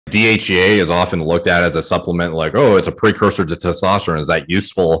DHEA is often looked at as a supplement, like, oh, it's a precursor to testosterone. Is that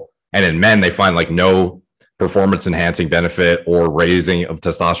useful? And in men, they find like no performance enhancing benefit or raising of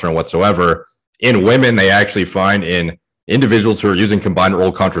testosterone whatsoever. In women, they actually find in individuals who are using combined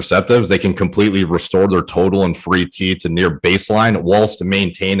oral contraceptives, they can completely restore their total and free T to near baseline whilst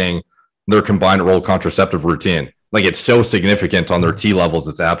maintaining their combined oral contraceptive routine. Like, it's so significant on their T levels,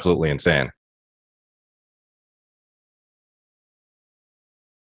 it's absolutely insane.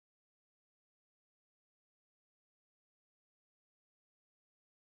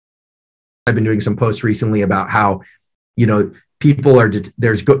 I've been doing some posts recently about how, people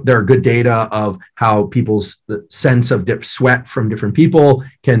there are good data of how people's sense of sweat from different people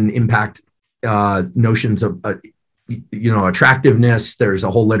can impact notions of, attractiveness. There's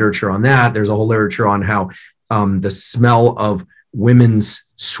a whole literature on that. There's a whole literature on how the smell of women's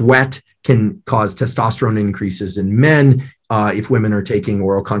sweat can cause testosterone increases in men. If women are taking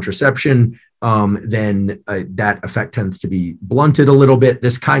oral contraception, then that effect tends to be blunted a little bit,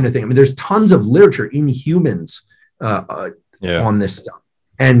 this kind of thing. I mean, there's tons of literature in humans on this stuff.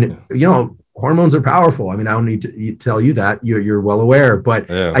 And, hormones are powerful. I mean, I don't need to tell you that. You're well aware. But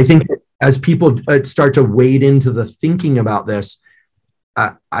I think that as people start to wade into the thinking about this,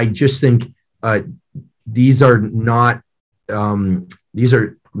 I just think these are not, these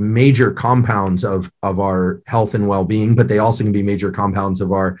are major compounds of our health and well-being, but they also can be major compounds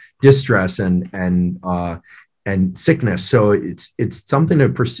of our distress and sickness. So it's something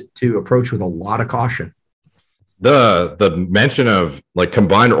to approach with a lot of caution. The mention of like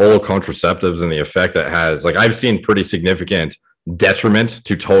combined oral contraceptives and the effect it has, like, I've seen pretty significant detriment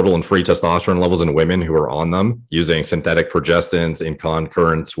to total and free testosterone levels in women who are on them using synthetic progestins in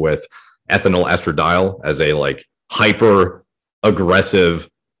concurrence with ethinyl estradiol as a like hyper aggressive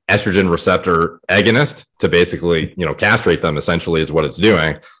estrogen receptor agonist to basically, castrate them, essentially, is what it's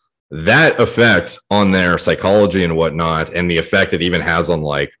doing. That effect on their psychology and whatnot, and the effect it even has on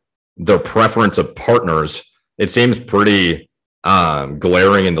like their preference of partners, it seems pretty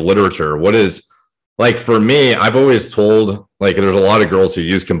glaring in the literature. What is, like, for me, I've always told, like, there's a lot of girls who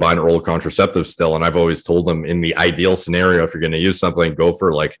use combined oral contraceptives still, and I've always told them, in the ideal scenario, if you're going to use something, go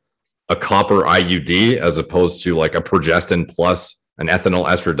for like a copper IUD as opposed to like a progestin plus an ethinyl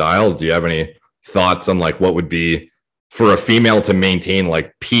estradiol. Do you have any thoughts on like what would be for a female to maintain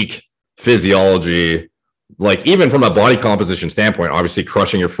like peak physiology, like even from a body composition standpoint? Obviously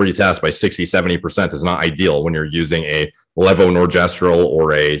crushing your free test by 60-70% is not ideal when you're using a levonorgestrel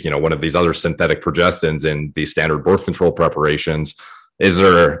or a one of these other synthetic progestins in the standard birth control preparations. Is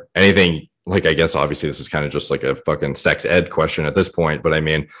there anything, like, I guess obviously this is kind of just like a fucking sex ed question at this point, but I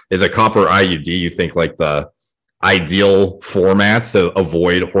mean, is a copper IUD, you think, like the ideal formats to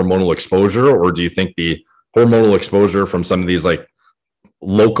avoid hormonal exposure? Or do you think the hormonal exposure from some of these like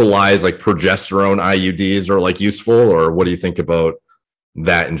localized like progesterone IUDs are like useful? Or what do you think about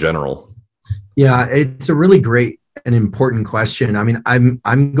that in general? Yeah, it's a really great and important question. I mean,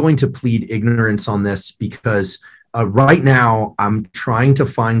 I'm going to plead ignorance on this because right now I'm trying to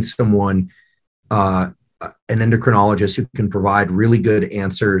find someone, an endocrinologist, who can provide really good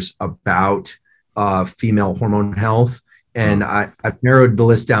answers about female hormone health. And I've narrowed the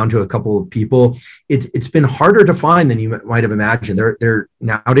list down to a couple of people. It's been harder to find than you might have imagined. There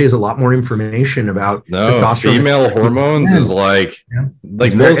nowadays a lot more information about testosterone. Female hormones is like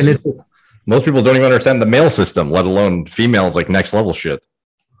most people don't even understand the male system, let alone females, like next level shit.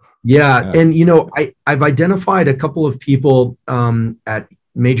 Yeah. And I've identified a couple of people at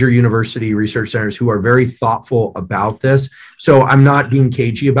major university research centers who are very thoughtful about this. So I'm not being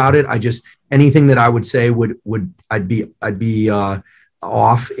cagey about it. Anything that I would say I'd be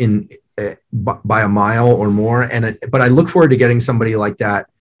off in by a mile or more. But I look forward to getting somebody like that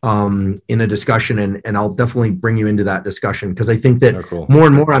in a discussion, and I'll definitely bring you into that discussion, because I think that more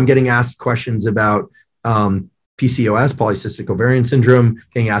and more I'm getting asked questions about PCOS, polycystic ovarian syndrome,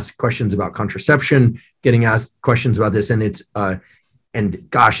 getting asked questions about contraception, getting asked questions about this, and it's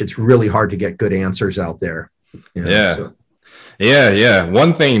it's really hard to get good answers out there. Yeah.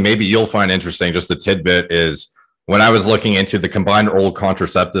 One thing maybe you'll find interesting, just a tidbit, is when I was looking into the combined oral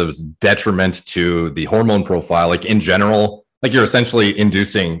contraceptives detriment to the hormone profile, like in general, like you're essentially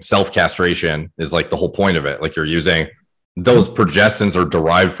inducing self-castration is like the whole point of it. Like you're using those progestins are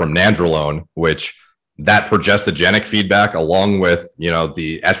derived from nandrolone, which that progestogenic feedback along with,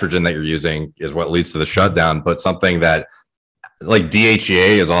 the estrogen that you're using is what leads to the shutdown. But something that like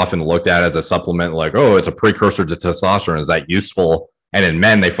DHEA is often looked at as a supplement, like, oh, it's a precursor to testosterone. Is that useful? And in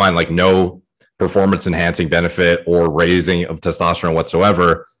men, they find like no performance enhancing benefit or raising of testosterone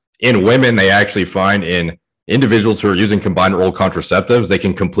whatsoever. In women, they actually find in individuals who are using combined oral contraceptives, they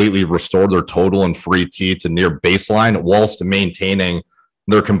can completely restore their total and free T to near baseline whilst maintaining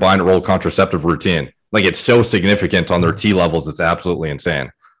their combined oral contraceptive routine. Like, it's so significant on their T levels, it's absolutely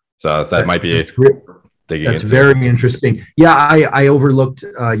insane. So that might be that's very interesting. Yeah, I overlooked.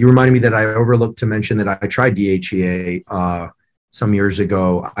 You reminded me that I overlooked to mention that I tried DHEA some years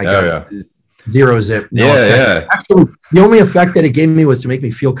ago. I got zero zip. Actually, the only effect that it gave me was to make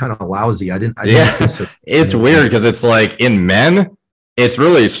me feel kind of lousy. I didn't it's weird because it's like in men, it's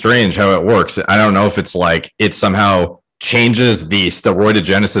really strange how it works. I don't know if it's like it somehow changes the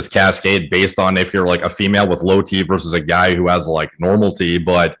steroidogenesis cascade based on if you're like a female with low T versus a guy who has like normal T,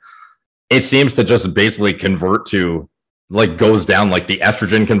 but it seems to just basically convert to like goes down like the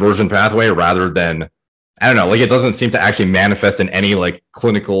estrogen conversion pathway rather than, I don't know, like it doesn't seem to actually manifest in any like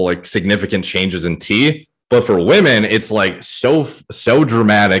clinical like significant changes in T. But for women, it's like so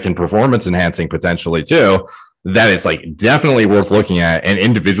dramatic and performance enhancing potentially too, that it's like definitely worth looking at. And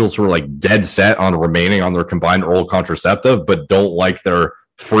individuals who are like dead set on remaining on their combined oral contraceptive, but don't like their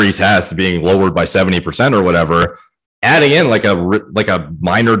free test being lowered by 70% or whatever, adding in like a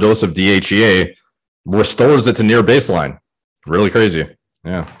minor dose of DHEA restores it to near baseline. Really crazy.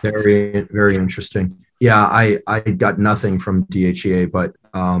 Yeah. Very, very interesting. Yeah, I got nothing from DHEA, but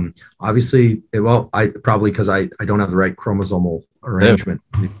obviously, I probably because I don't have the right chromosomal arrangement.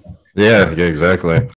 Yeah, exactly.